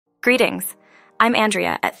Greetings. I'm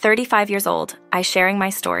Andrea, at 35 years old, sharing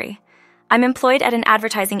my story. I'm employed at an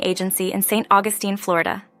advertising agency in St. Augustine,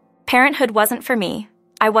 Florida. Parenthood wasn't for me.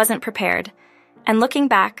 I wasn't prepared. And looking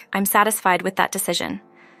back, I'm satisfied with that decision.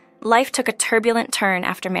 Life took a turbulent turn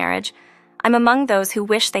after marriage. I'm among those who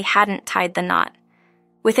wish they hadn't tied the knot.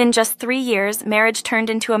 Within just 3 years, marriage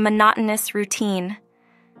turned into a monotonous routine.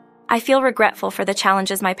 I feel regretful for the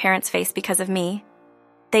challenges my parents face because of me.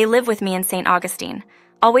 They live with me in St. Augustine,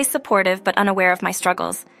 always supportive but unaware of my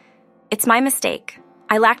struggles. It's my mistake.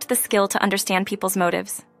 I lacked the skill to understand people's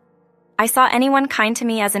motives. I saw anyone kind to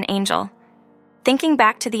me as an angel. Thinking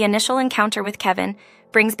back to the initial encounter with Kevin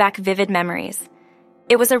brings back vivid memories.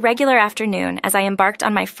 It was a regular afternoon as I embarked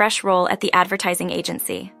on my fresh role at the advertising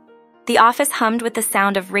agency. The office hummed with the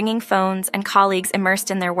sound of ringing phones and colleagues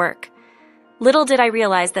immersed in their work. Little did I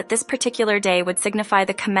realize that this particular day would signify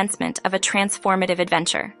the commencement of a transformative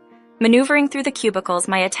adventure. Maneuvering through the cubicles,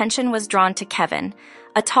 my attention was drawn to Kevin,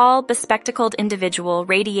 a tall, bespectacled individual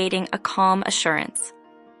radiating a calm assurance.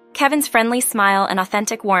 Kevin's friendly smile and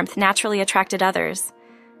authentic warmth naturally attracted others.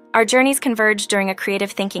 Our journeys converged during a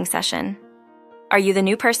creative thinking session. "Are you the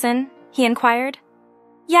new person?" he inquired.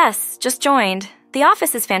 "Yes, just joined. The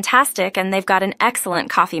office is fantastic and they've got an excellent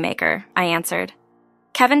coffee maker," I answered.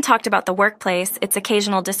 Kevin talked about the workplace, its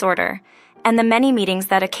occasional disorder, and the many meetings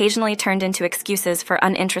that occasionally turned into excuses for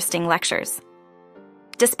uninteresting lectures.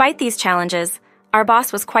 Despite these challenges, our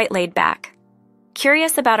boss was quite laid back.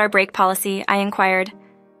 Curious about our break policy, I inquired,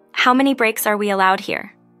 "How many breaks are we allowed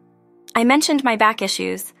here?" I mentioned my back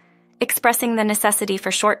issues, expressing the necessity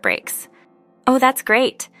for short breaks. "Oh, that's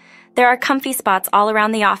great. There are comfy spots all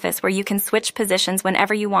around the office where you can switch positions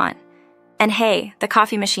whenever you want. And hey, the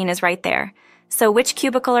coffee machine is right there. So which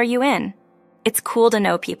cubicle are you in? It's cool to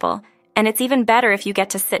know people, and it's even better if you get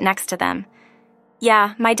to sit next to them."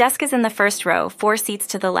 "Yeah, my desk is in the first row, 4 seats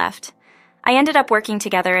to the left. I ended up working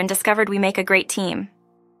together and discovered we make a great team.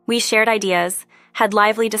 We shared ideas, had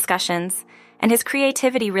lively discussions, and his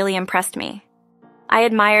creativity really impressed me. I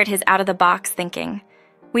admired his out-of-the-box thinking.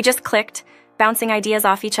 We just clicked, bouncing ideas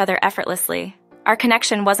off each other effortlessly. Our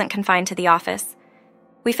connection wasn't confined to the office.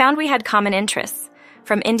 We found we had common interests,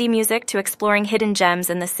 from indie music to exploring hidden gems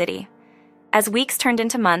in the city. As weeks turned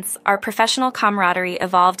into months, our professional camaraderie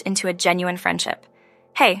evolved into a genuine friendship.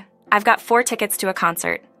 "Hey, I've got 4 tickets to a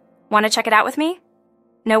concert. Want to check it out with me?"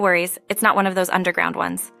 "No worries, it's not one of those underground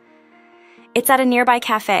ones. It's at a nearby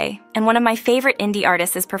cafe, and one of my favorite indie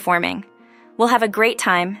artists is performing. We'll have a great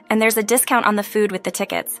time, and there's a discount on the food with the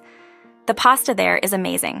tickets. The pasta there is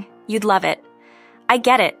amazing. You'd love it." "I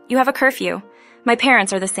get it, you have a curfew. My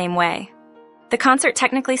parents are the same way. The concert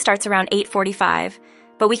technically starts around 8:45,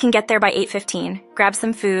 but we can get there by 8:15, grab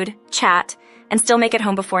some food, chat, and still make it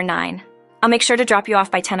home before 9. I'll make sure to drop you off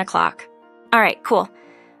by 10 o'clock. "All right, cool.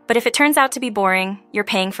 But if it turns out to be boring, you're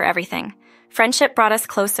paying for everything." Friendship brought us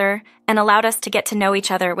closer and allowed us to get to know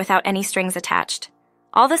each other without any strings attached.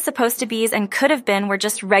 All the supposed to be's and could have been were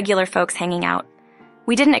just regular folks hanging out.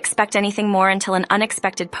 We didn't expect anything more until an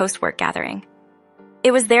unexpected post-work gathering.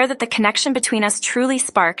 It was there that the connection between us truly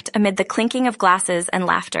sparked amid the clinking of glasses and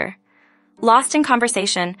laughter. Lost in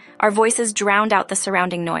conversation, our voices drowned out the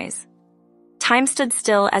surrounding noise. Time stood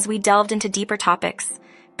still as we delved into deeper topics,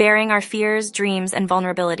 bearing our fears, dreams, and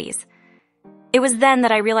vulnerabilities. It was then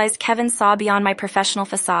that I realized Kevin saw beyond my professional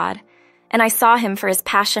facade, and I saw him for his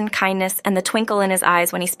passion, kindness, and the twinkle in his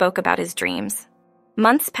eyes when he spoke about his dreams.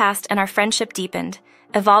 Months passed and our friendship deepened,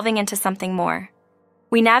 evolving into something more.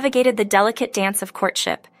 We navigated the delicate dance of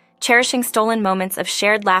courtship, cherishing stolen moments of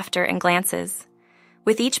shared laughter and glances.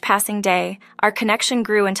 With each passing day, our connection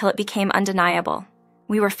grew until it became undeniable.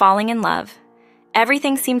 We were falling in love.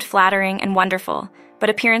 Everything seemed flattering and wonderful, but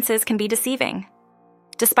appearances can be deceiving.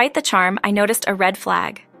 Despite the charm, I noticed a red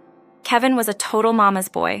flag. Kevin was a total mama's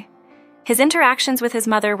boy. His interactions with his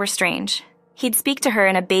mother were strange. He'd speak to her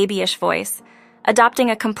in a babyish voice, adopting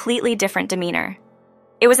a completely different demeanor.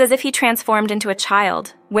 It was as if he transformed into a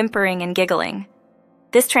child, whimpering and giggling.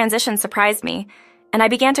 This transition surprised me, and I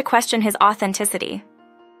began to question his authenticity.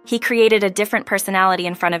 He created a different personality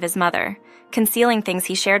in front of his mother, concealing things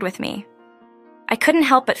he shared with me. I couldn't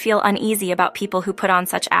help but feel uneasy about people who put on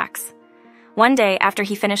such acts. One day, after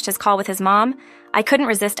he finished his call with his mom, I couldn't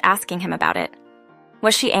resist asking him about it.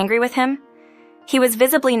 Was she angry with him? He was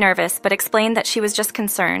visibly nervous, but explained that she was just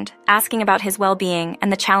concerned, asking about his well-being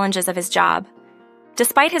and the challenges of his job.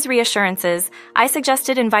 Despite his reassurances, I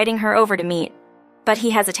suggested inviting her over to meet, but he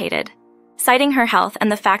hesitated, citing her health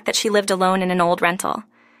and the fact that she lived alone in an old rental.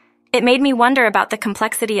 It made me wonder about the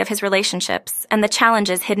complexity of his relationships and the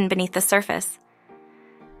challenges hidden beneath the surface.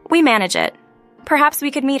 "We manage it. Perhaps we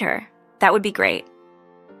could meet her. That would be great."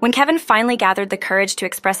 When Kevin finally gathered the courage to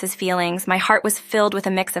express his feelings, my heart was filled with a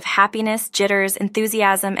mix of happiness, jitters,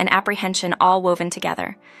 enthusiasm, and apprehension all woven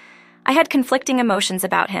together. I had conflicting emotions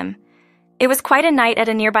about him. It was quite a night at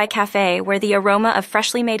a nearby cafe where the aroma of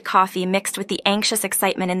freshly made coffee mixed with the anxious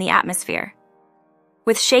excitement in the atmosphere.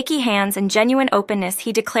 With shaky hands and genuine openness,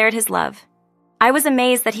 he declared his love. I was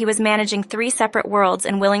amazed that he was managing 3 separate worlds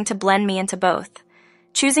and willing to blend me into both.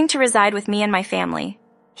 Choosing to reside with me and my family,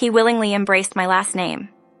 he willingly embraced my last name.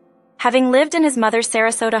 Having lived in his mother's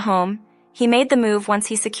Sarasota home, he made the move once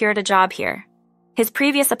he secured a job here. His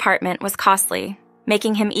previous apartment was costly,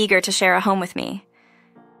 making him eager to share a home with me.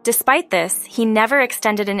 Despite this, he never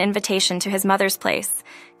extended an invitation to his mother's place,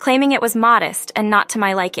 claiming it was modest and not to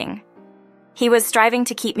my liking. He was striving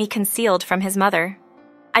to keep me concealed from his mother.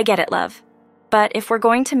 I get it, love. But if we're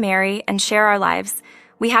going to marry and share our lives,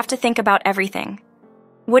 we have to think about everything.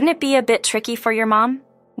 Wouldn't it be a bit tricky for your mom,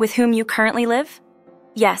 with whom you currently live?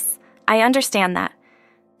 Yes, I understand that.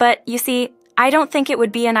 But, you see, I don't think it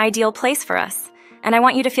would be an ideal place for us, and I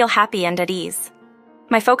want you to feel happy and at ease.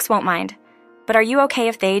 My folks won't mind, but are you okay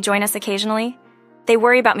if they join us occasionally? They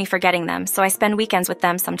worry about me forgetting them, so I spend weekends with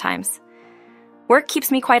them sometimes. Work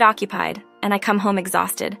keeps me quite occupied, and I come home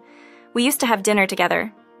exhausted. We used to have dinner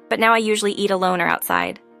together, but now I usually eat alone or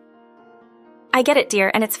outside. I get it,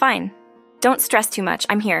 dear, and it's fine. Don't stress too much,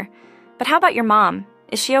 I'm here. But how about your mom?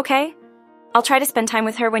 Is she okay? I'll try to spend time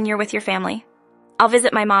with her when you're with your family. I'll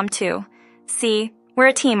visit my mom too. See, we're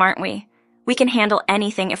a team, aren't we? We can handle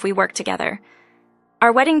anything if we work together.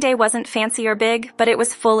 Our wedding day wasn't fancy or big, but it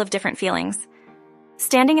was full of different feelings.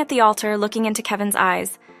 Standing at the altar, looking into Kevin's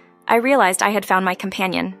eyes, I realized I had found my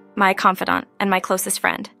companion, my confidant, and my closest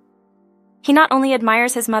friend. He not only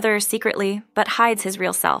admires his mother secretly, but hides his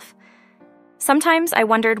real self. Sometimes I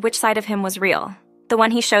wondered which side of him was real, the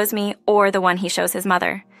one he shows me or the one he shows his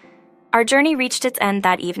mother. Our journey reached its end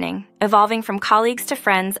that evening, evolving from colleagues to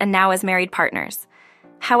friends and now as married partners.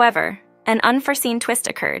 However, an unforeseen twist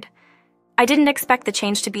occurred. I didn't expect the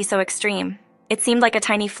change to be so extreme. It seemed like a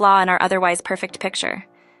tiny flaw in our otherwise perfect picture.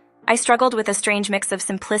 I struggled with a strange mix of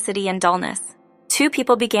simplicity and dullness. 2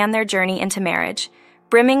 people began their journey into marriage,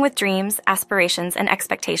 brimming with dreams, aspirations, and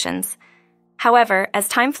expectations. However, as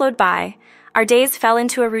time flowed by, our days fell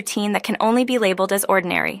into a routine that can only be labeled as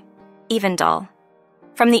ordinary, even dull.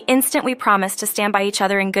 From the instant we promised to stand by each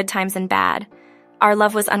other in good times and bad, our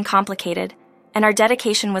love was uncomplicated, and our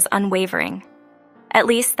dedication was unwavering. At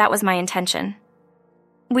least, that was my intention.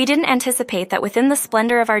 We didn't anticipate that within the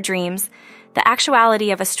splendor of our dreams, the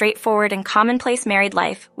actuality of a straightforward and commonplace married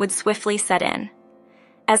life would swiftly set in.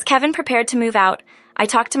 As Kevin prepared to move out, I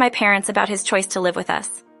talked to my parents about his choice to live with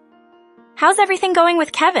us. "How's everything going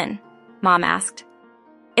with Kevin?" Mom asked.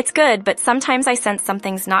 "It's good, but sometimes I sense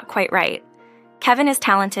something's not quite right. Kevin is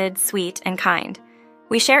talented, sweet, and kind.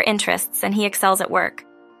 We share interests, and he excels at work.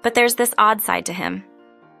 But there's this odd side to him."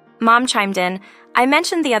 Mom chimed in, "I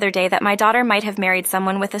mentioned the other day that my daughter might have married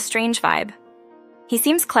someone with a strange vibe. He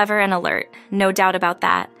seems clever and alert, no doubt about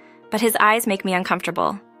that, but his eyes make me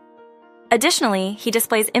uncomfortable. Additionally, he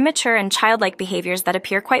displays immature and childlike behaviors that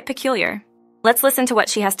appear quite peculiar." Let's listen to what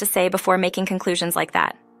she has to say before making conclusions like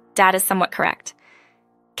that. Dad is somewhat correct.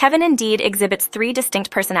 Kevin indeed exhibits 3 distinct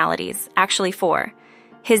personalities, actually 4.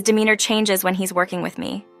 His demeanor changes when he's working with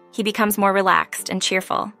me. He becomes more relaxed and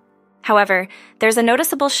cheerful. However, there's a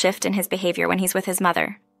noticeable shift in his behavior when he's with his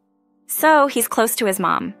mother. So, he's close to his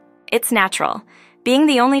mom. It's natural. Being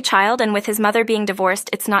the only child and with his mother being divorced,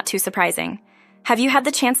 it's not too surprising. Have you had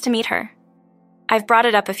the chance to meet her? I've brought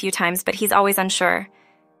it up a few times, but he's always unsure.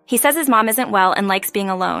 He says his mom isn't well and likes being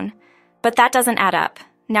alone. But that doesn't add up.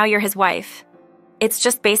 Now you're his wife. It's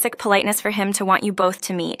just basic politeness for him to want you both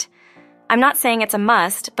to meet. I'm not saying it's a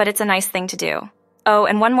must, but it's a nice thing to do. Oh,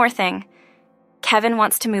 and one more thing. Kevin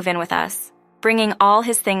wants to move in with us, bringing all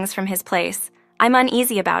his things from his place. I'm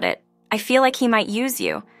uneasy about it. I feel like he might use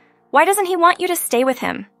you. Why doesn't he want you to stay with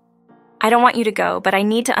him? I don't want you to go, but I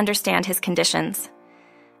need to understand his conditions.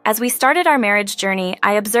 As we started our marriage journey,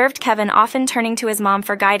 I observed Kevin often turning to his mom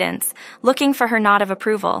for guidance, looking for her nod of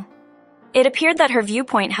approval. It appeared that her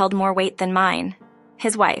viewpoint held more weight than mine,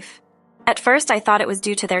 his wife. At first, I thought it was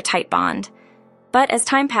due to their tight bond. But as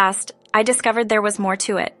time passed, I discovered there was more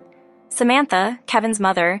to it. Samantha, Kevin's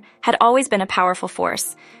mother, had always been a powerful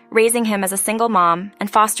force, raising him as a single mom and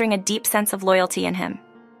fostering a deep sense of loyalty in him.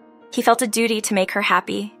 He felt a duty to make her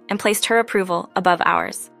happy and placed her approval above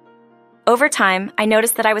ours. Over time, I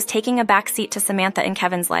noticed that I was taking a back seat to Samantha in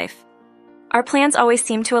Kevin's life. Our plans always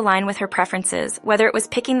seemed to align with her preferences, whether it was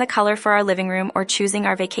picking the color for our living room or choosing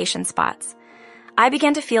our vacation spots. I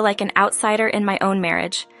began to feel like an outsider in my own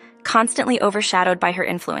marriage, constantly overshadowed by her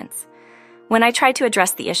influence. When I tried to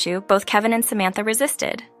address the issue, both Kevin and Samantha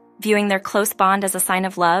resisted, viewing their close bond as a sign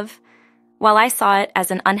of love, while I saw it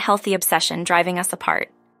as an unhealthy obsession driving us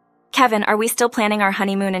apart. "Kevin, are we still planning our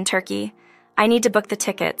honeymoon in Turkey? I need to book the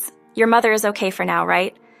tickets. Your mother is okay for now,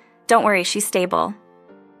 right? Don't worry, she's stable.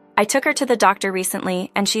 I took her to the doctor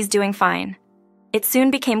recently, and she's doing fine." It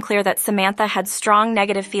soon became clear that Samantha had strong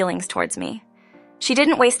negative feelings towards me. She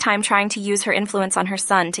didn't waste time trying to use her influence on her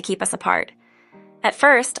son to keep us apart. At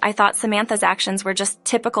first, I thought Samantha's actions were just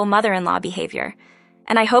typical mother-in-law behavior,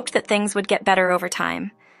 and I hoped that things would get better over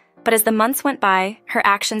time. But as the months went by, her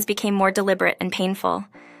actions became more deliberate and painful.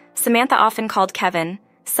 Samantha often called Kevin,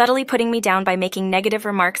 subtly putting me down by making negative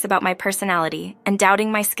remarks about my personality and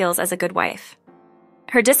doubting my skills as a good wife.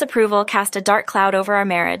 Her disapproval cast a dark cloud over our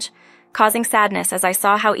marriage, causing sadness as I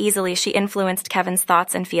saw how easily she influenced Kevin's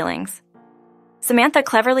thoughts and feelings. Samantha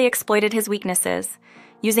cleverly exploited his weaknesses,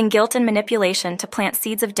 using guilt and manipulation to plant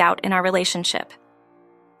seeds of doubt in our relationship.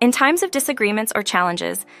 In times of disagreements or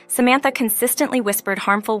challenges, Samantha consistently whispered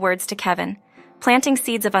harmful words to Kevin, planting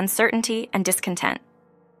seeds of uncertainty and discontent.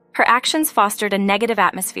 Her actions fostered a negative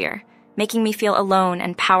atmosphere, making me feel alone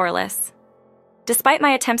and powerless. Despite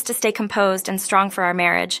my attempts to stay composed and strong for our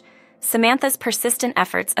marriage, Samantha's persistent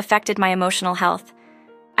efforts affected my emotional health.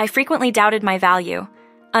 I frequently doubted my value,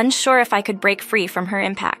 unsure if I could break free from her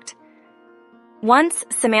impact. Once,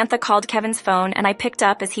 Samantha called Kevin's phone and I picked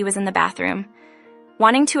up as he was in the bathroom.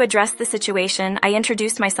 Wanting to address the situation, I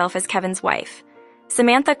introduced myself as Kevin's wife.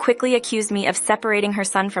 Samantha quickly accused me of separating her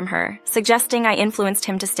son from her, suggesting I influenced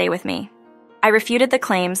him to stay with me. I refuted the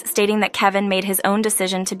claims, stating that Kevin made his own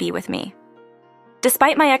decision to be with me.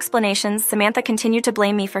 Despite my explanations, Samantha continued to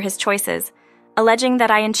blame me for his choices, alleging that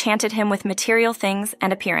I enchanted him with material things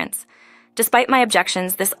and appearance. Despite my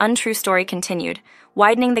objections, this untrue story continued,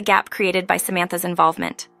 widening the gap created by Samantha's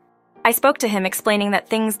involvement. I spoke to him, explaining that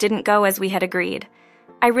things didn't go as we had agreed.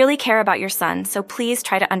 "I really care about your son, so please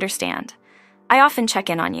try to understand. I often check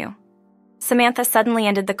in on you." Samantha suddenly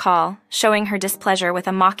ended the call, showing her displeasure with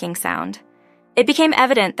a mocking sound. It became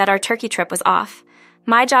evident that our Turkey trip was off.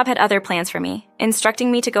 My job had other plans for me,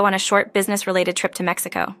 instructing me to go on a short business-related trip to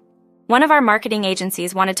Mexico. One of our marketing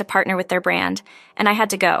agencies wanted to partner with their brand, and I had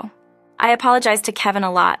to go. I apologized to Kevin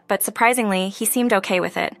a lot, but surprisingly, he seemed okay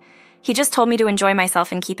with it. He just told me to enjoy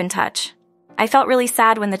myself and keep in touch. I felt really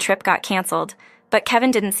sad when the trip got canceled, but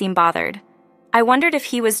Kevin didn't seem bothered. I wondered if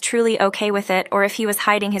he was truly okay with it or if he was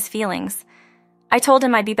hiding his feelings. I told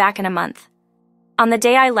him I'd be back in a month. On the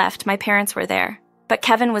day I left, my parents were there, but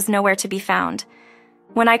Kevin was nowhere to be found.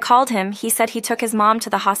 When I called him, he said he took his mom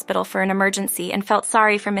to the hospital for an emergency and felt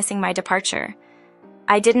sorry for missing my departure.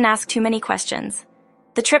 I didn't ask too many questions.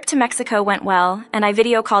 The trip to Mexico went well, and I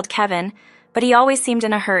video called Kevin, but he always seemed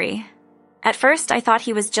in a hurry. At first, I thought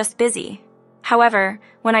he was just busy. However,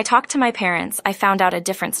 when I talked to my parents, I found out a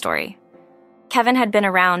different story. Kevin had been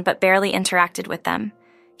around but barely interacted with them.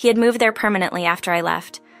 He had moved there permanently after I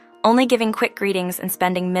left, only giving quick greetings and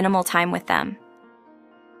spending minimal time with them.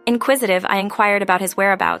 Inquisitive, I inquired about his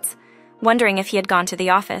whereabouts, wondering if he had gone to the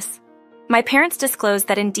office. My parents disclosed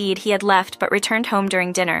that indeed he had left but returned home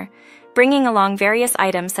during dinner, bringing along various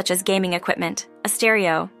items such as gaming equipment, a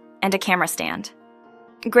stereo, and a camera stand.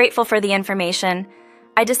 Grateful for the information,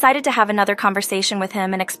 I decided to have another conversation with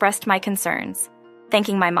him and expressed my concerns,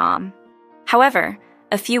 thanking my mom. However,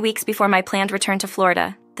 a few weeks before my planned return to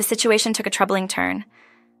Florida, the situation took a troubling turn.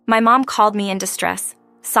 My mom called me in distress,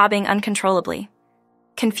 sobbing uncontrollably.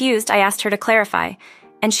 Confused, I asked her to clarify,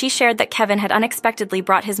 and she shared that Kevin had unexpectedly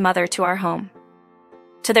brought his mother to our home.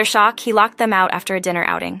 To their shock, he locked them out after a dinner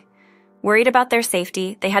outing. Worried about their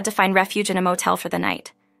safety, they had to find refuge in a motel for the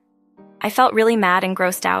night. I felt really mad and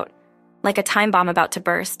grossed out, like a time bomb about to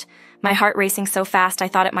burst, my heart racing so fast I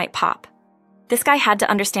thought it might pop. This guy had to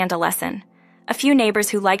understand a lesson. A few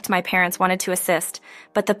neighbors who liked my parents wanted to assist,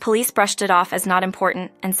 but the police brushed it off as not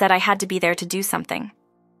important and said I had to be there to do something.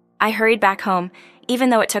 I hurried back home,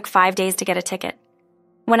 even though it took 5 days to get a ticket.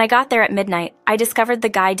 When I got there at midnight, I discovered the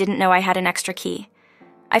guy didn't know I had an extra key.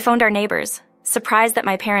 I phoned our neighbors, surprised that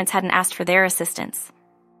my parents hadn't asked for their assistance.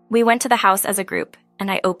 We went to the house as a group,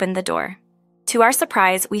 and I opened the door. To our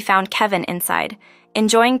surprise, we found Kevin inside,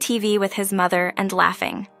 enjoying TV with his mother and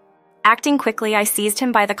laughing. Acting quickly, I seized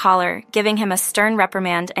him by the collar, giving him a stern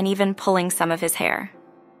reprimand and even pulling some of his hair.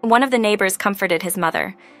 One of the neighbors comforted his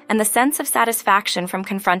mother, and the sense of satisfaction from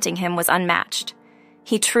confronting him was unmatched.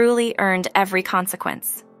 He truly earned every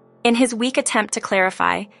consequence. In his weak attempt to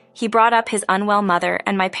clarify, he brought up his unwell mother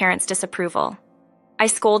and my parents' disapproval. I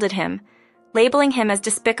scolded him, labeling him as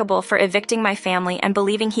despicable for evicting my family and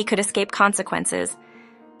believing he could escape consequences.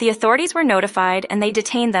 The authorities were notified and they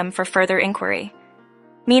detained them for further inquiry.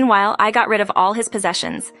 Meanwhile, I got rid of all his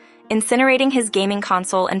possessions, incinerating his gaming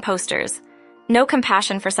console and posters. No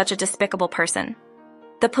compassion for such a despicable person.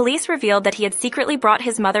 The police revealed that he had secretly brought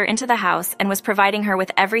his mother into the house and was providing her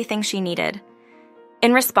with everything she needed.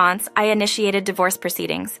 In response, I initiated divorce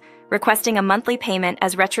proceedings, requesting a monthly payment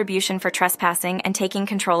as retribution for trespassing and taking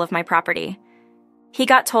control of my property. He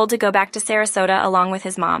got told to go back to Sarasota along with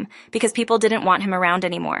his mom because people didn't want him around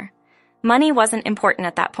anymore. Money wasn't important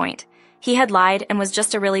at that point. He had lied and was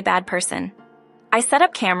just a really bad person. I set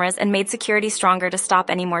up cameras and made security stronger to stop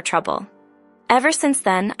any more trouble. Ever since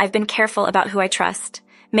then, I've been careful about who I trust,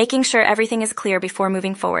 making sure everything is clear before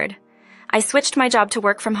moving forward. I switched my job to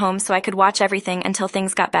work from home so I could watch everything until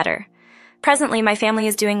things got better. Presently, my family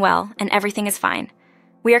is doing well, and everything is fine.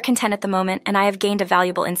 We are content at the moment, and I have gained a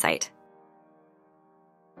valuable insight.